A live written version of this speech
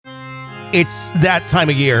It's that time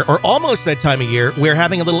of year, or almost that time of year, where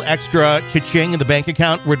having a little extra cha-ching in the bank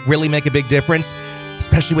account would really make a big difference,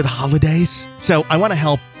 especially with the holidays. So I want to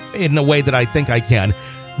help in a way that I think I can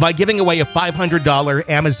by giving away a $500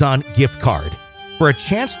 Amazon gift card. For a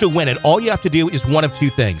chance to win it, all you have to do is one of two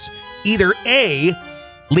things. Either A,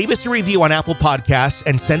 leave us a review on Apple Podcasts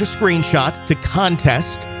and send a screenshot to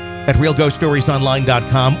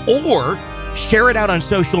contest@realghoststoriesonline.com, or share it out on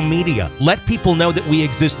social media. Let people know that we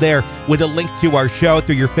exist there with a link to our show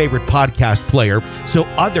through your favorite podcast player so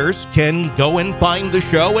others can go and find the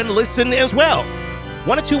show and listen as well.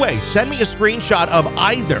 One of two ways. Send me a screenshot of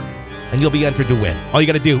either, and you'll be entered to win. All you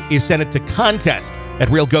got to do is send it to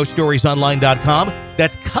contest@realghoststoriesonline.com.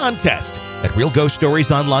 That's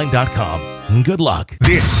contest@realghoststoriesonline.com. And good luck.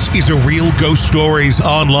 This is a Real Ghost Stories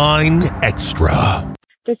Online Extra.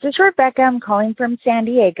 This is Rebecca. I'm calling from San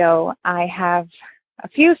Diego. I have a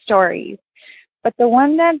few stories, but the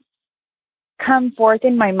one that's come forth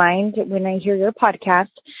in my mind when I hear your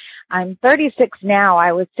podcast, I'm 36 now.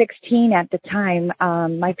 I was 16 at the time.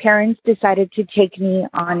 My parents decided to take me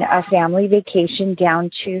on a family vacation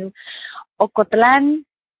down to Ocotlan,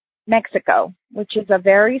 Mexico, which is a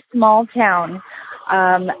very small town,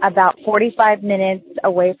 about 45 minutes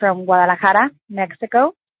away from Guadalajara,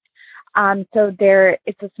 Mexico. So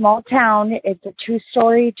it's a small town. It's a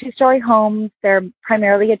two-story homes. They're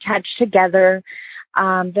primarily attached together.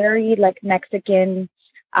 Very like Mexican,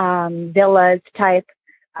 villas type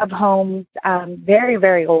of homes. Very,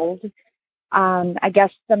 very old. I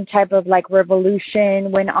guess some type of like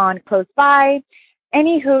revolution went on close by.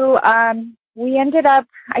 Anywho, we ended up,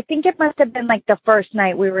 I think it must have been like the first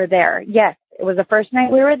night we were there. Yes, it was the first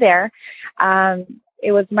night we were there.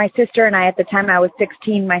 It was my sister and I. At the time I was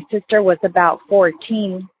 16. My sister was about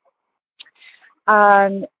 14.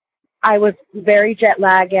 I was very jet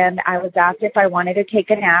lagged, and I was asked if I wanted to take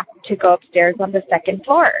a nap to go upstairs on the second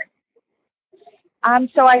floor.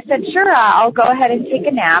 So I said, sure, I'll go ahead and take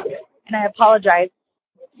a nap. And I apologize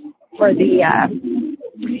for the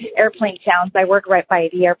airplane sounds. I work right by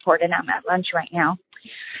the airport, and I'm at lunch right now.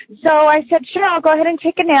 So I said, sure, I'll go ahead and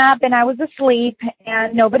take a nap. And I was asleep,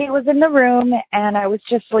 and nobody was in the room, and I was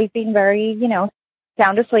just sleeping very,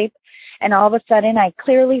 sound asleep. And all of a sudden, I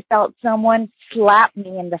clearly felt someone slap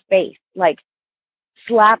me in the face, like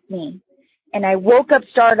slap me. And I woke up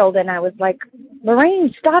startled, and I was like,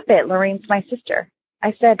 Lorraine, stop it. Lorraine's my sister.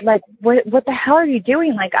 I said, like, what the hell are you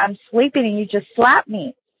doing? Like, I'm sleeping, and you just slapped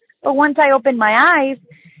me. But once I opened my eyes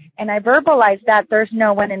and I verbalized that, there's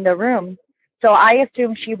no one in the room. So I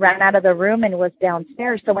assumed she ran out of the room and was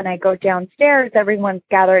downstairs. So when I go downstairs, everyone's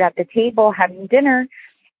gathered at the table having dinner.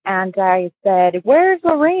 And I said, where's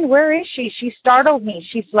Lorraine? Where is she? She startled me.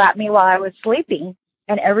 She slapped me while I was sleeping.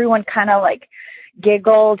 And everyone kind of like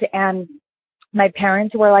giggled. And my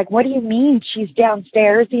parents were like, what do you mean? She's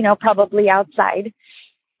downstairs, probably outside.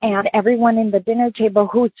 And everyone in the dinner table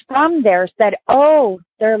who's from there said, oh,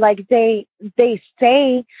 they're like, they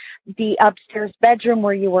say the upstairs bedroom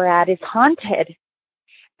where you were at is haunted.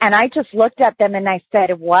 And I just looked at them and I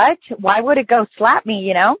said, what? Why would it go slap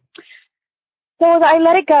me, So I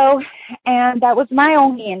let it go, and that was my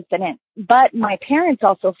only incident. But my parents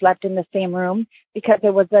also slept in the same room because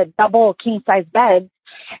it was a double king-size bed,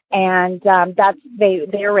 and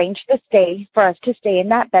they arranged to stay for us to stay in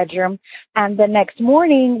that bedroom. And the next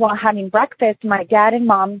morning, while having breakfast, my dad and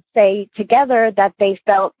mom say together that they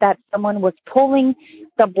felt that someone was pulling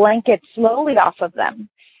the blanket slowly off of them,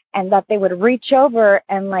 and that they would reach over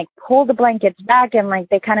and like pull the blankets back, and like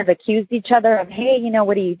they kind of accused each other of, hey,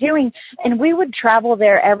 what are you doing? And we would travel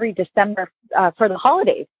there every December for the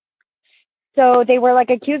holidays. So they were like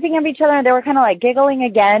accusing of each other, and they were kind of like giggling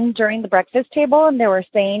again during the breakfast table, and they were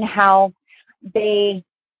saying how they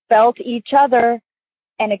felt each other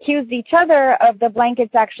and accused each other of the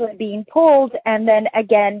blankets actually being pulled. And then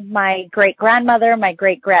again, my great-grandmother, my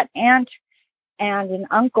great-grand-aunt, and an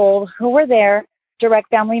uncle who were there, direct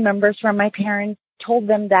family members from my parents, told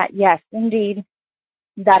them that, yes, indeed,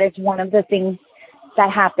 that is one of the things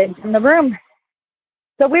that happened in the room.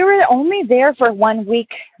 So we were only there for 1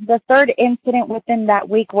 week. The third incident within that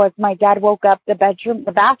week was my dad woke up, the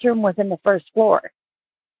bathroom was in the first floor.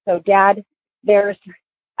 So Dad,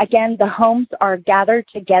 again, the homes are gathered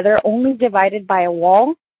together, only divided by a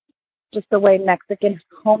wall, just the way Mexican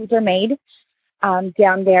homes are made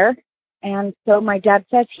down there. And so my dad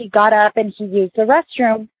says he got up and he used the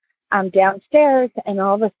restroom downstairs, and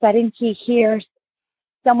all of a sudden he hears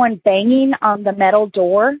someone banging on the metal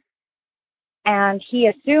door, and he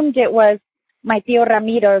assumed it was my Tío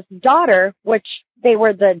Ramiro's daughter, which they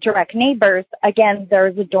were the direct neighbors. Again,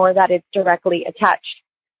 there's a door that is directly attached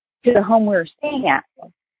to the home we were staying at.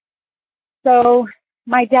 So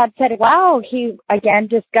my dad said, wow, he, again,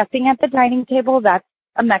 discussing at the dining table. That's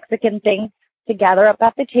a Mexican thing, to gather up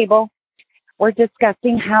at the table. We're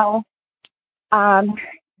discussing how,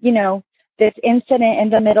 this incident in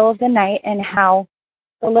the middle of the night and how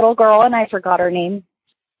the little girl, and I forgot her name,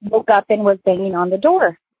 woke up and was banging on the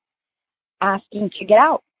door, asking to get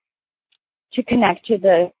out, to connect to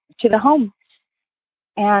the home.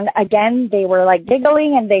 And again, they were like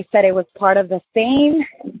giggling, and they said it was part of the same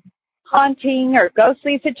haunting or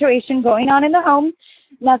ghostly situation going on in the home.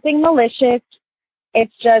 Nothing malicious.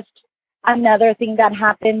 It's just another thing that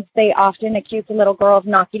happens. They often accuse the little girl of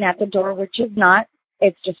knocking at the door, which is not.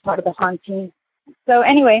 It's just part of the haunting. So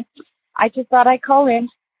anyway, I just thought I'd call in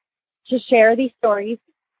to share these stories.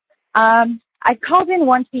 I called in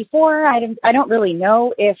once before. I don't really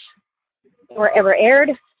know if they were ever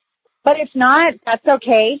aired, but if not, that's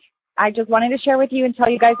okay. I just wanted to share with you and tell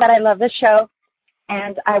you guys that I love the show,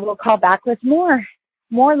 and I will call back with more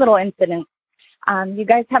little incidents. You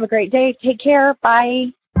guys have a great day. Take care.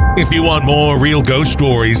 Bye. If you want more real ghost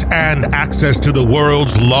stories and access to the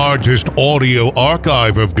world's largest audio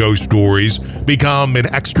archive of ghost stories, become an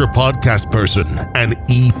extra podcast person, an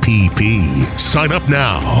EPP. Sign up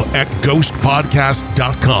now at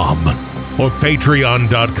ghostpodcast.com or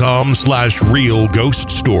patreon.com/real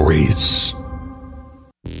ghost stories.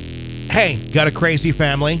 Hey, got a crazy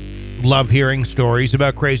family? Love hearing stories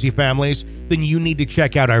about crazy families? Then you need to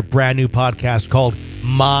check out our brand new podcast called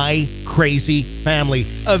My Crazy Family,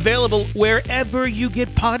 available wherever you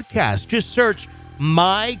get podcasts. Just search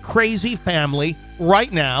My Crazy Family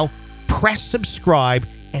right now, press subscribe,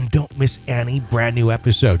 and don't miss any brand new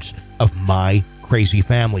episodes of My Crazy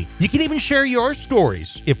Family. You can even share your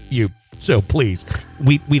stories if you so please.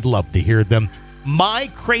 We'd love to hear them.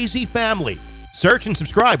 My Crazy Family. Search and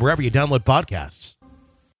subscribe wherever you download podcasts.